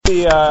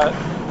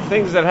the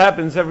things that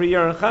happens every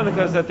year in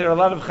Hanukkah is that there are a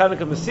lot of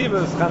Hanukkah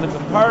masivas,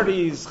 Hanukkah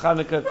parties,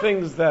 Hanukkah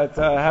things that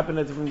happen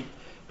at different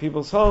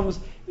people's homes.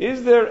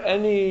 Is there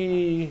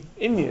any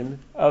Indian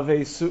of a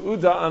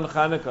su'uda on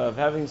Hanukkah, of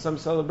having some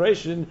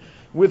celebration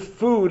with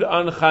food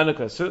on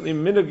Hanukkah? Certainly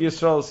Minhag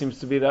Yisrael seems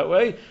to be that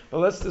way, but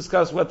let's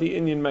discuss what the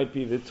Indian might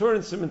be. The Tur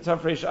in Siman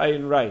Tafresh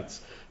Ayin writes,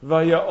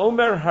 Vaya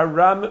Omer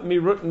Haram mi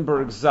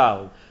Rutenberg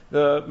Zal.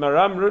 The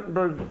Maram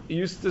Rutenberg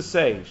used to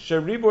say,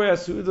 Sheriboy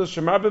Su'udos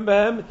Shemarbim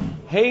Behem,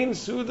 Hein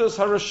Su'udos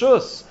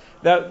Harashus.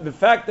 That the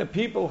fact that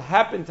people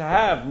happen to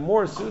have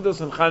more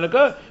Su'udos on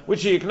Hanukkah,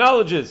 which he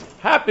acknowledges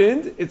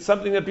happened, it's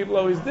something that people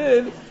always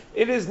did,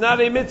 it is not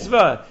a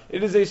mitzvah.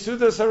 It is a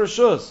Su'udos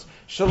Harashus.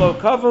 Shelo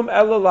kavum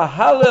ela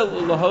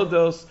lahalel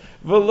ulahodos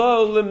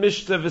v'lo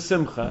lemishta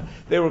v'simcha.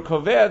 They were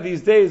kovea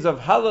these days of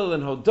halal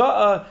and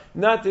hoda'ah,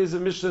 not days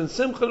of mishta and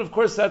simcha. And of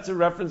course, that's a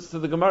reference to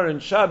the Gemara in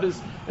Shabbos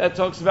that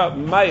talks about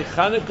Mai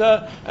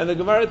Chanukah, and the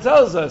Gemara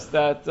tells us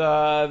that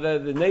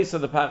the nace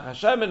of the Pach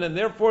Hashem, and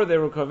therefore they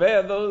were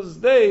kovea those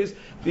days,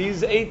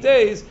 these 8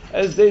 days,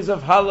 as days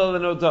of halal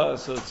and hoda'ah.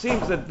 So it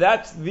seems that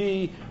that's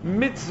the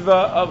mitzvah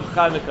of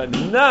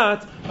Chanukah,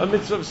 not a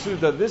mitzvah of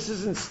Suda. This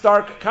is in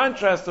stark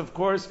contrast, of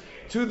course,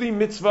 to the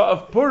mitzvah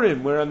of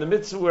Purim, where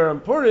on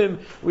Purim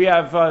we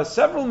have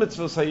several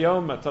mitzvahs,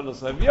 Hayom,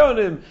 Matanos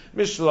Avyonim,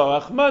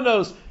 Mishloach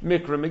Manos,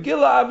 Mikra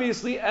Megillah,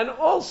 obviously, and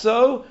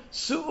also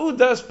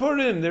Su'udas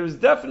Purim. There is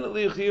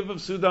definitely a chiyuv of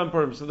Su'udah on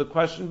Purim. So the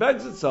question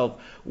begs itself,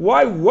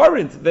 why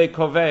weren't they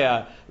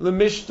Kovea,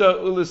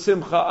 Lemishta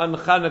Ulesimcha on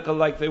Chanukah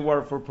like they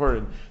were for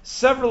Purim?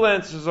 Several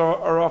answers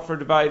are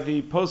offered by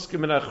the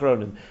Poskim and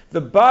Achronim.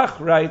 The Bach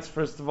writes,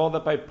 first of all,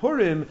 that by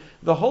Purim,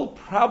 the whole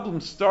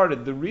problem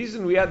started. The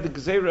reason we had the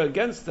Gzeira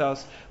against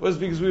us was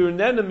because we were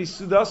Nena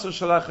Misudaso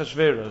Shalach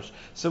Hashverosh.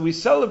 So we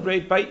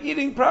celebrate by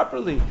eating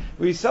properly.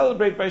 We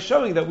celebrate by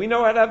showing that we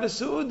know how to have a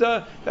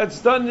Su'udah that's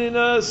done in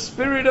a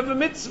spirit of a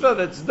mitzvah,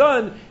 that's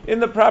done in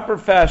the proper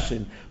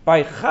fashion.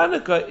 By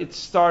Chanukah, it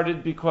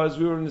started because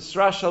we were in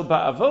Nisrashal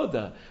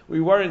Ba'avoda. We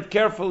weren't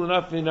careful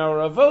enough in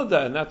our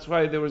avoda, and that's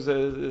why there was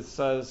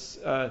this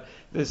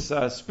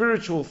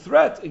spiritual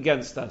threat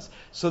against us.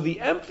 So the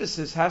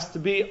emphasis has to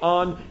be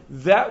on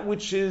that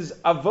which is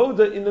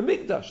avoda in the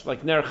Mikdash,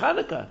 like Ner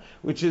Chanukah,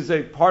 which is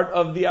a part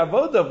of the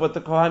avoda of what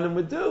the Kohanim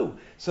would do.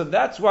 So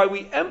that's why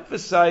we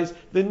emphasize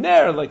the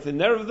Ner, like the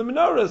Ner of the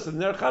menorahs, and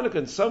Ner Chanukah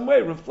in some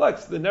way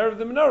reflects the Ner of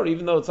the menorah,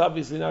 even though it's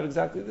obviously not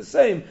exactly the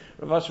same.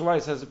 Rav Asher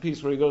Weiss has a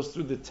piece where he goes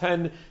through the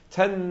 10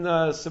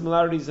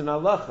 similarities in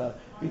halacha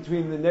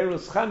between the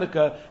Nerus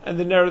Chanukah and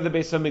the Ner of the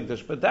Beis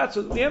HaMikdash. But that's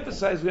what we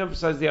emphasize. We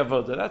emphasize the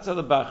avoda. That's how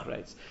the Bach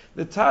writes.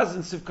 The Taz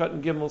in Sivkat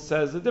and Gimel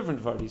says a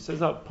different word. He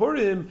says, now,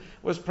 Purim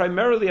was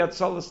primarily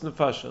Atzalas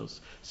Nefashos,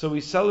 so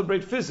we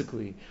celebrate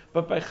physically.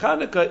 But by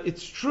Chanukah,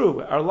 it's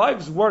true, our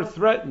lives were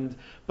threatened,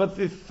 but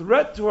the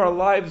threat to our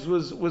lives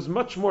was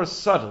much more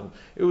subtle.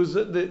 It was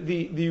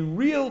the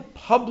real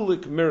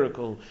public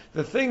miracle,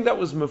 the thing that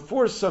was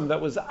meforsam,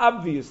 that was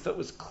obvious, that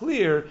was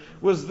clear,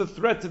 was the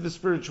threat to the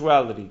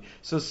spirituality.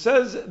 So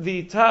says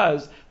the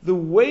Taz, the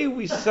way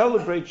we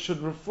celebrate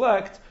should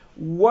reflect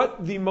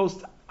what the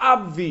most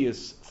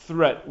obvious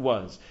threat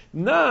was.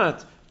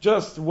 Not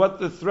just what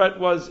the threat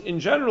was in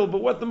general,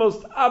 but what the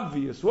most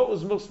obvious, what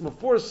was most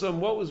meforsam,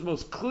 what was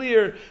most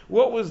clear,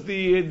 what was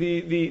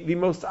the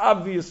most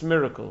obvious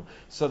miracle.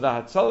 So the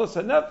Hatzalas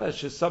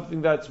HaNefesh is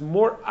something that's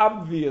more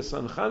obvious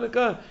on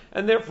Chanukah,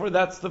 and therefore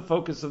that's the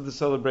focus of the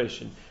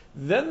celebration.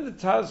 Then the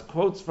Taz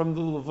quotes from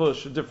the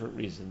Levush a different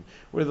reason,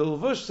 where the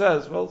Levush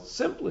says, well,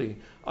 simply,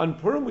 on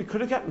Purim we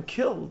could have gotten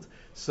killed.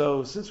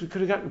 So since we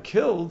could have gotten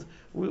killed,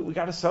 we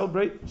got to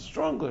celebrate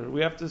stronger.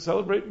 We have to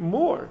celebrate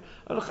more.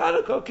 On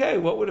Chanukah, okay,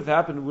 what would have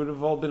happened? We would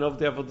have all been of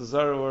the Avodah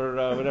Zarah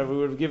or whatever. We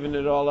would have given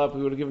it all up.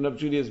 We would have given up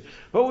Judaism.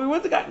 But we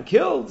wouldn't have gotten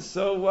killed,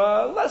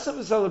 so less of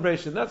a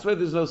celebration. That's why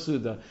there's no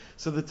Suda.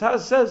 So the Taz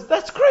says,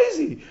 that's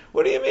crazy.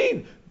 What do you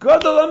mean?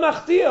 Gadol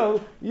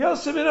ha'machtio,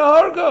 Yosef in a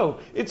hargo.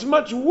 It's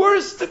much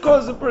worse to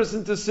cause a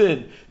person to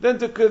sin than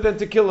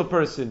to kill a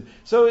person.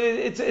 So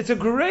it's a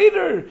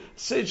greater.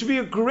 It should be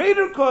a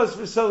greater cause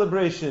for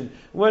celebration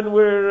when we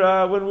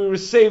were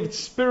saved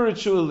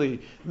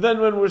spiritually than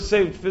when we're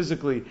saved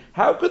physically.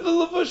 How could the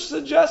Levush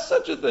suggest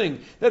such a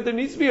thing? That there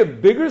needs to be a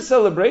bigger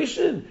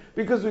celebration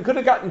because we could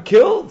have gotten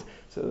killed?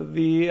 So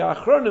the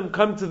Achronim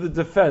come to the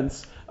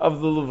defense of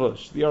the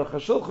Levush. The Aruch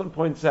HaShulchan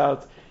points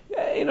out,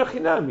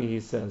 Enochinami, he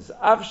says,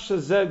 Av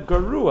shazeh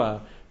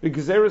garua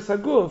b'gezeros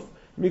haguf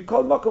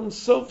mikol makom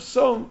sof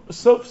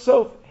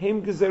sof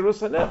heim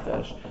gezeros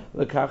hanefesh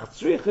lekach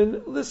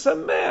tzrichin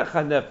l'sameach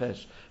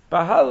hanefesh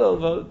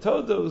b'halel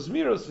v'todos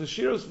miros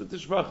v'shiros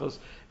v'tishbachos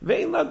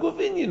ve'in laguf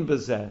inyan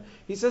b'zeh.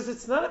 He says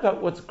it's not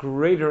about what's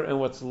greater and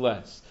what's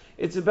less.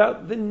 It's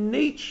about the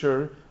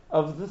nature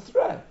of the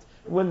threat.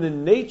 When the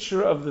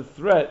nature of the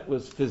threat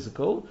was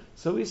physical,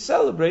 so we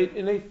celebrate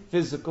in a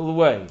physical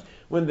way.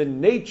 when the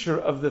nature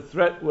of the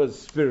threat was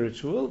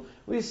spiritual,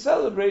 we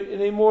celebrate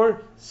in a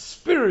more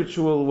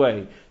spiritual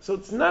way. So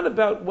it's not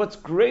about what's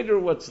greater,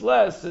 what's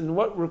less, and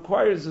what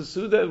requires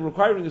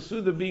requiring a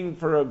Suda being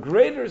for a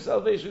greater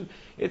salvation.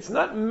 It's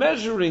not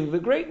measuring the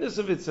greatness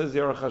of it, says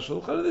Aruch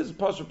HaShulchan. This is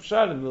Pashup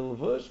Pshat in the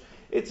Levush.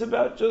 It's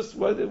about just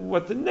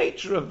what the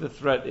nature of the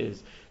threat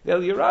is. The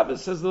Eliyah Rabbah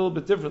says a little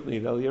bit differently.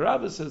 The Eliyah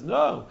Rabbah says,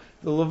 no,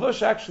 the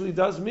Levush actually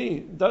does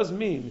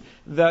mean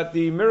that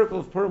the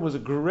miracle of Purim was a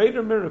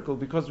greater miracle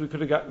because we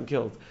could have gotten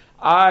killed.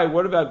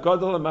 What about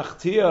Gadol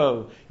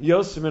Machtio,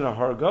 Yosim and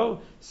Hargo?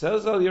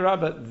 Says Eliyah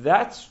Rabbah,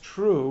 that's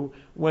true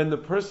when the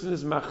person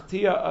is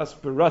Machtia as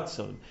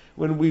beratzon,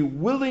 when we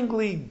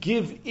willingly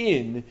give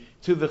in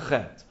to the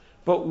chet.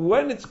 But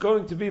when it's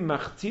going to be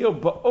machtio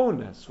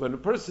ba'ones, when a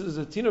person is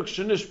a tinok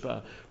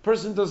shenishpa,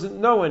 person doesn't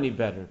know any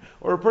better,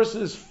 or a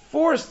person is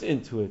forced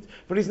into it,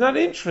 but he's not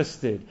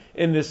interested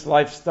in this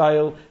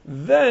lifestyle,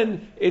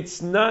 then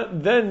it's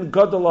not, then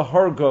gadol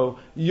hargo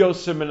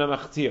yosem and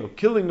machtio.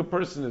 Killing a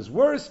person is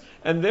worse,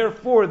 and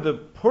therefore the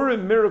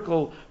Purim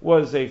miracle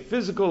was a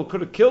physical,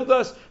 could have killed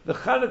us. The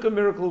Chanukah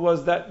miracle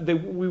was that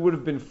we would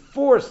have been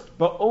forced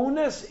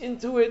ba'ones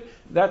into it.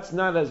 That's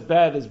not as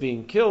bad as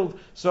being killed.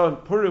 So in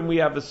Purim we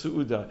have a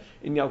su'uda.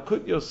 In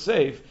Yalkut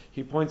Yosef,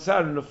 he points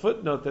out in a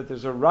footnote that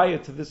there's a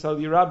raya to this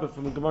Eliyah Rabbah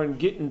from the Gemara in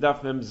Gittin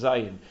Daf Mem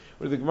Zayin,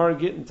 where the Gemara in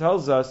Gittin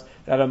tells us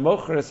that a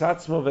mocher es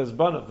atzmo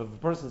v'ezbanav, if a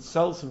person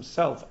sells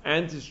himself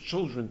and his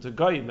children to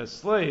goyim as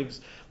slaves,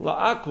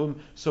 la'akum,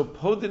 so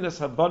podin es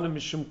habana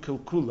mishum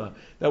kilkula,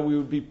 that we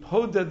would be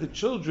poded the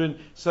children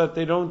so that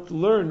they don't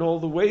learn all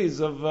the ways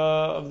of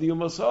the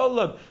Umos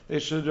Ha'olam. They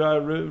should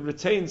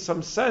retain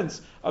some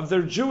sense of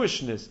their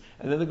Jewishness.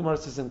 And then the Gemara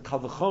says in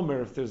Kal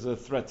V'chomer if there's a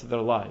threat to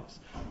their lives.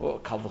 Well,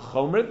 Kal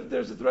V'chomer that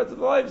there's a threat to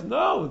their lives?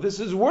 No, this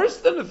is worse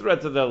than a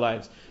threat to their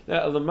lives. Now,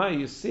 Elamai,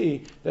 you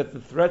see that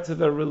the threat to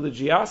their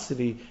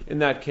religiosity in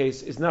that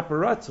case is not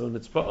baratzon,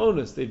 it's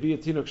ba'onus. They'd be a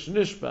tinok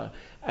shenishpa.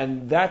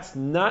 And that's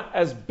not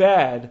as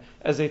bad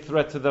as a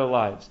threat to their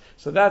lives.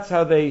 So that's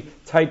how they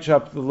touch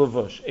up the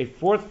Levush. A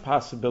fourth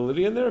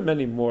possibility, and there are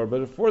many more,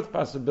 but a fourth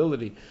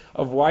possibility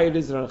of why it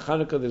is that on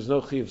Chanukah there's no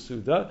Chiyuv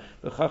Suda,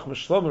 the Chacham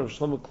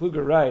Shlomo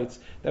Kluger writes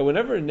that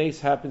whenever a nace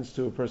happens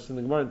to a person,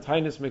 the Gemara in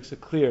Tainus makes it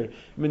clear,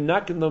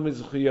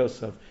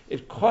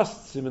 it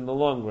costs him in the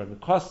long run. It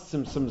costs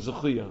him some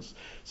zechuyos.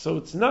 So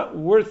it's not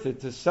worth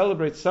it to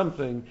celebrate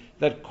something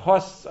that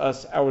costs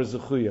us our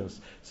zechuyos.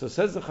 So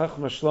says the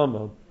Chacham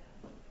Shlomo,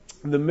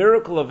 the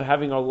miracle of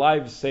having our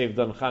lives saved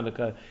on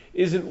Chanukah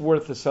isn't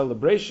worth a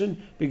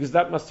celebration because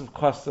that must have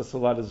cost us a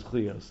lot of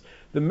zechuyos.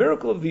 The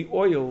miracle of the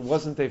oil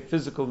wasn't a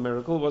physical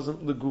miracle,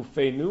 wasn't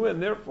legufenu,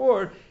 and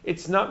therefore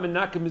it's not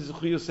menakem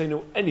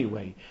zechuyosenu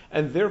anyway.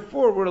 And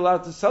therefore we're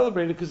allowed to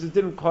celebrate it because it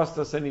didn't cost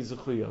us any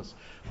zechuyos.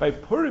 By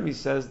Purim, he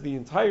says, the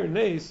entire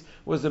nace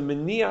was a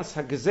menias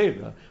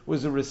hagezera,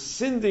 was a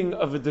rescinding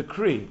of a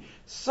decree.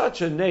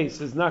 Such a nace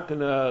is not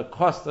going to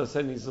cost us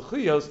any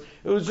zechuyos.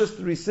 It was just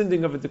the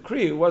rescinding of a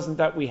decree. It wasn't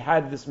that we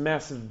had this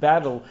massive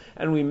battle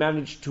and we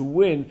managed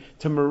to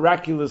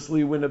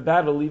miraculously win a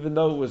battle, even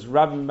though it was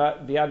Rabim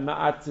Biad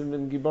Ma'atim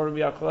and Giborim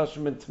Biad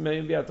Chalashim and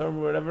Tmeim Biad Torah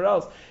or whatever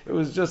else. It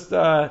was just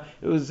the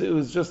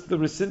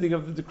rescinding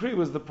of the decree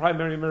was the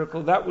primary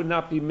miracle. That would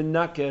not be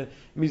Menake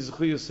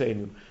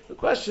Mizchuyosenu. The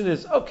question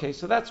is, okay,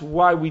 so that's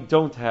why we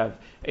don't have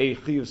a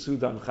Chiyuv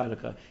Suda on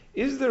Chanukah.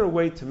 Is there a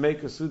way to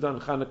make a Suda on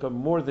Chanukah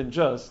more than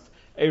just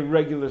a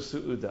regular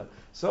Su'uda?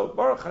 So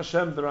Baruch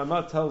Hashem, the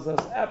Ramah tells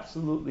us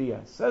absolutely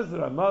yes. Says the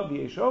Ramah,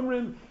 V'yesh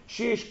omrim,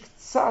 sheyesh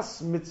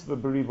ktsas mitzvah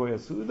berivoy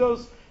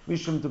ha'su'udos,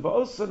 mishum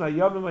deba'oson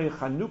hayamim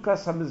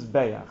ha'chanukas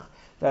ha'mizbeach.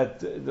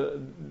 That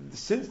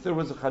since there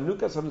was a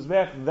Chanukas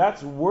HaMizbeach,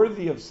 that's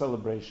worthy of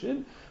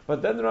celebration.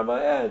 But then the Ramah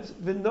adds,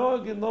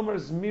 V'noag inomar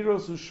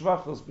zmiros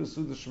u'shvachos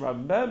b'suda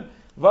shmar b'em,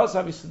 vas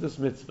havisudas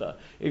mitzvah.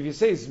 If you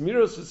say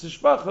zmiros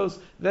u'shvachos,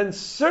 then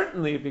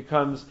certainly it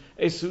becomes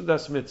a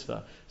sudas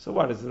mitzvah. So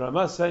what is the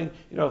Ramah saying?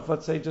 If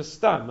let's say just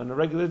stam, on a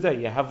regular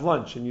day, you have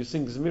lunch and you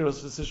sing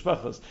zmiros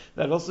u'shvachos,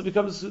 that also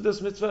becomes a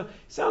sudas mitzvah.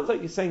 Sounds like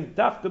you're saying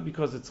dafka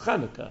because it's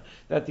Chanukah.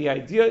 That the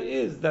idea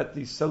is that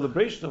the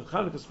celebration of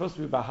Chanukah is supposed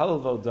to be by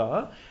halal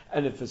v'oda'ah,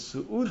 and if a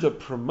su'uda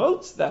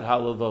promotes that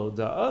halal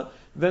v'oda'ah,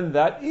 then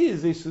that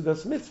is a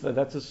sudas mitzvah.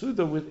 That's a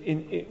suda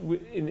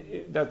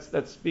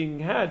that's being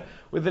had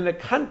within a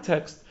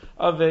context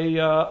of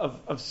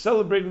of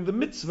celebrating the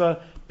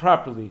mitzvah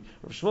properly.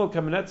 Rav Shmuel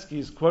Kamenetsky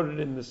is quoted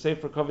in the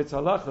Sefer Kovetz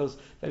Halachos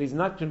that he's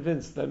not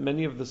convinced that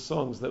many of the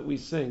songs that we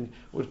sing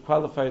would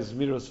qualify as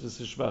miros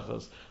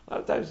v'sishbachos. A lot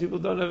of times people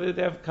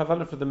they have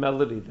kavanah for the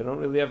melody. They don't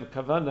really have a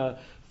kavanah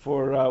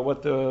for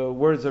what the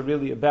words are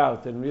really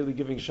about and really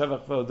giving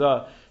Shavach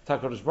V'odah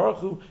Takadosh Baruch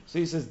Hu. So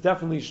he says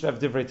definitely you should have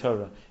Divrei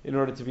Torah in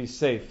order to be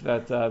safe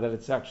that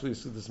it's actually a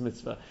Sudas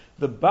Mitzvah.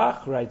 The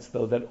Bach writes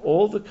though that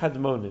all the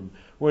Kadmonim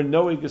were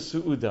knowing a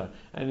Su'uda,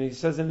 and he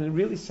says, and it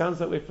really sounds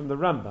that way from the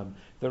Rambam.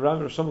 The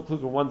Rambam, Shlomo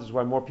Kluger wonders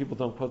why more people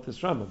don't quote this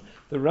Rambam.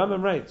 The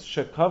Rambam writes,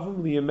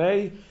 Shekavim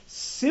liyamei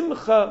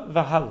simcha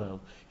v'halel.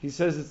 He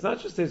says it's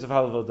not just days of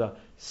halal vodah,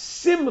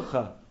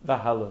 simcha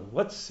v'halel.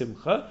 What's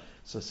simcha?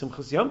 So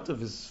Simchas Yom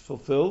Tov is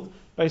fulfilled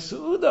by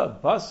Su'uda,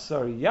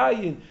 Basar,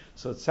 Yayin.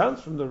 So it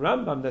sounds from the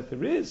Rambam that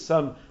there is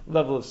some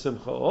level of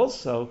Simcha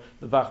also.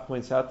 The Bach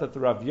points out that the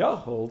Rav Yah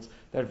holds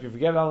that if you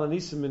forget Al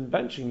Anisim in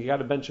benching, you got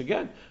to bench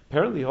again.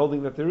 Apparently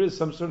holding that there is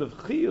some sort of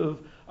chiyuv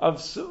of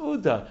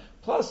Su'uda.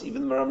 Plus,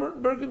 even the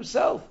Rambam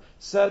himself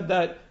said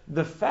that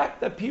the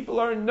fact that people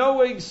are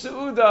knowing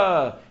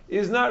Su'uda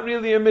is not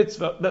really a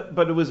mitzvah.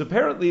 But it was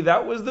apparently,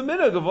 that was the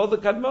minhag of all the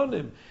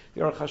Kadmonim.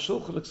 The Aruch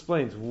HaShulchan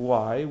explains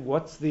why.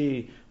 What's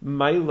the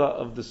maila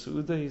of the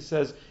Su'uda? He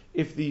says,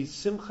 if the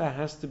Simcha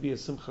has to be a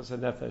Simchas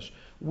HaNefesh,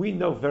 we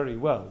know very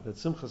well that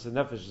Simchas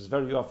HaNefesh is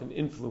very often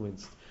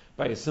influenced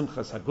by a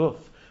Simchas HaGuf.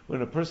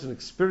 When a person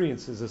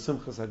experiences a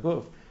Simchas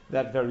HaGuf,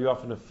 that very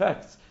often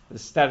affects the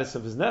status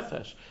of his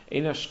nefesh.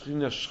 Yaakov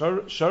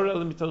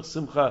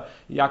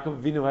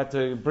Avinu had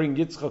to bring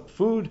Yitzchak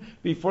food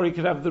before he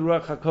could have the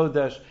Ruach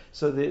HaKodesh.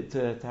 So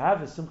to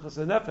have a Simchas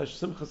HaNefesh,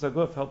 Simchas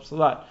HaGuf helps a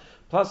lot.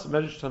 Plus,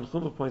 Medrash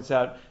Tanchuma points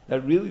out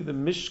that really the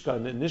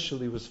Mishkan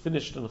initially was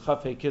finished on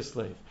Chafei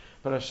Kislev,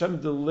 but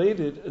Hashem delayed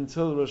it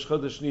until Rosh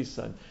Chodesh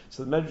Nisan.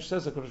 So the Medrash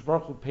says that HaKadosh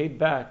Baruch Hu paid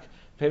back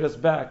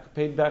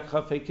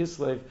Chafei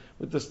Kislev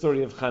with the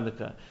story of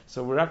Chanukah.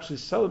 So we're actually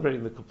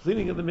celebrating the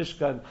completing of the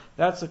Mishkan.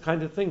 That's the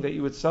kind of thing that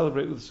you would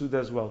celebrate with Suda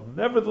as well.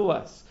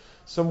 Nevertheless,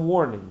 some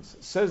warnings.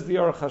 Says the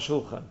Aruch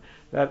HaShulchan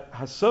that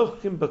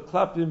Hasochim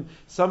Beklapim,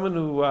 someone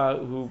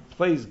who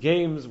plays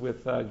games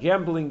with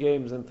gambling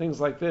games and things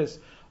like this,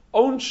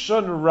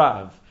 Onshon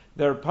Rav,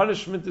 their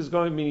punishment is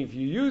going, meaning if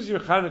you use your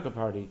Chanukah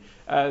party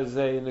as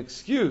an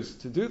excuse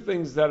to do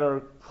things that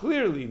are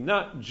clearly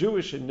not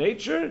Jewish in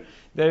nature,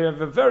 they have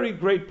a very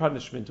great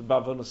punishment. And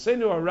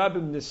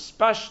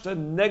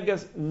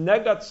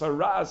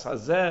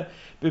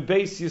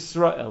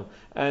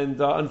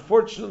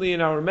unfortunately,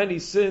 in our many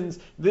sins,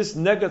 this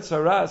negat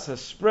saras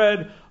has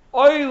spread.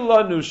 Woe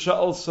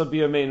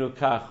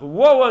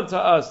unto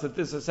us that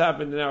this has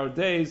happened in our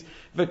days.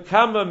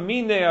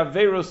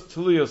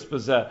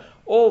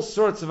 All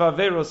sorts of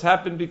averos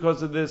happen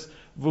because of this.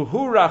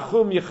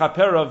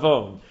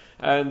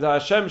 And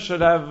Hashem should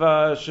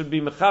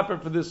be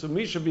mechaper for this. And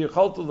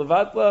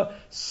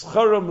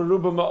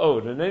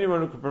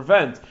anyone who can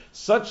prevent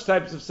such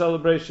types of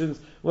celebrations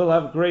will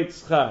have great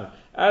schar.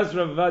 As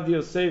Rav Avad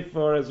Yosef,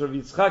 or as Rav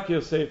Yitzchak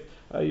Yosef,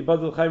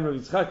 Yibadul Chaim Rav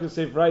Yitzchak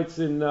Yosef writes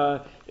in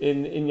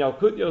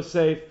Yalkut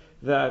Yosef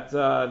that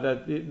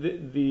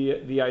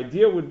the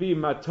idea would be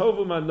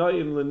matovu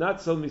manoim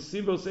lenatzal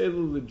misibos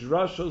elu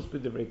lidrashos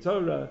b'divrei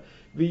Torah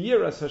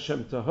v'yiras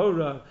Hashem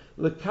tahora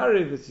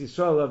lekarev es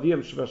Yisrael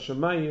aviyam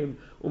shvashamayim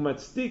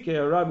umatzdike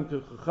arabim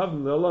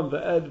k'chuchavim leolam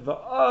v'ed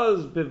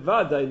v'az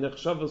bevadai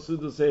nechshav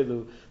sudos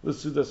elu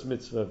l'sudos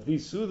mitzvah.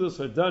 These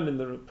sudos are done in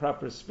the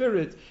proper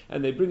spirit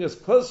and they bring us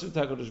closer to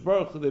HaKadosh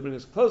Baruch Hu, they bring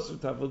us closer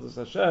to Avodas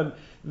Hashem.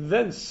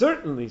 Then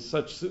certainly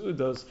such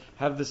sudos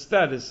have the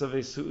status of a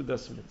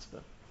sudos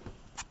mitzvah.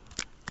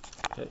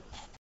 Okay.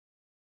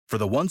 For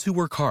the ones who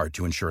work hard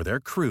to ensure their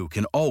crew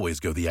can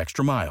always go the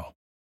extra mile,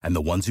 and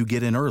the ones who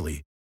get in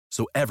early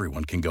so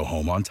everyone can go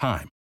home on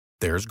time,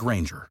 there's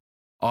Grainger,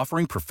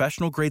 offering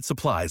professional-grade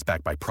supplies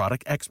backed by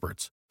product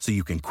experts so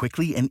you can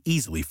quickly and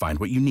easily find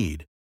what you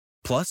need.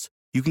 Plus,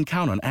 you can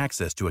count on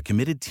access to a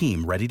committed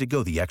team ready to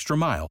go the extra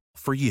mile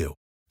for you.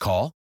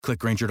 Call, click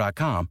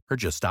Grainger.com, or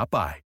just stop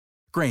by.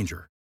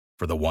 Grainger,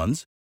 for the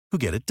ones who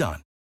get it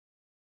done.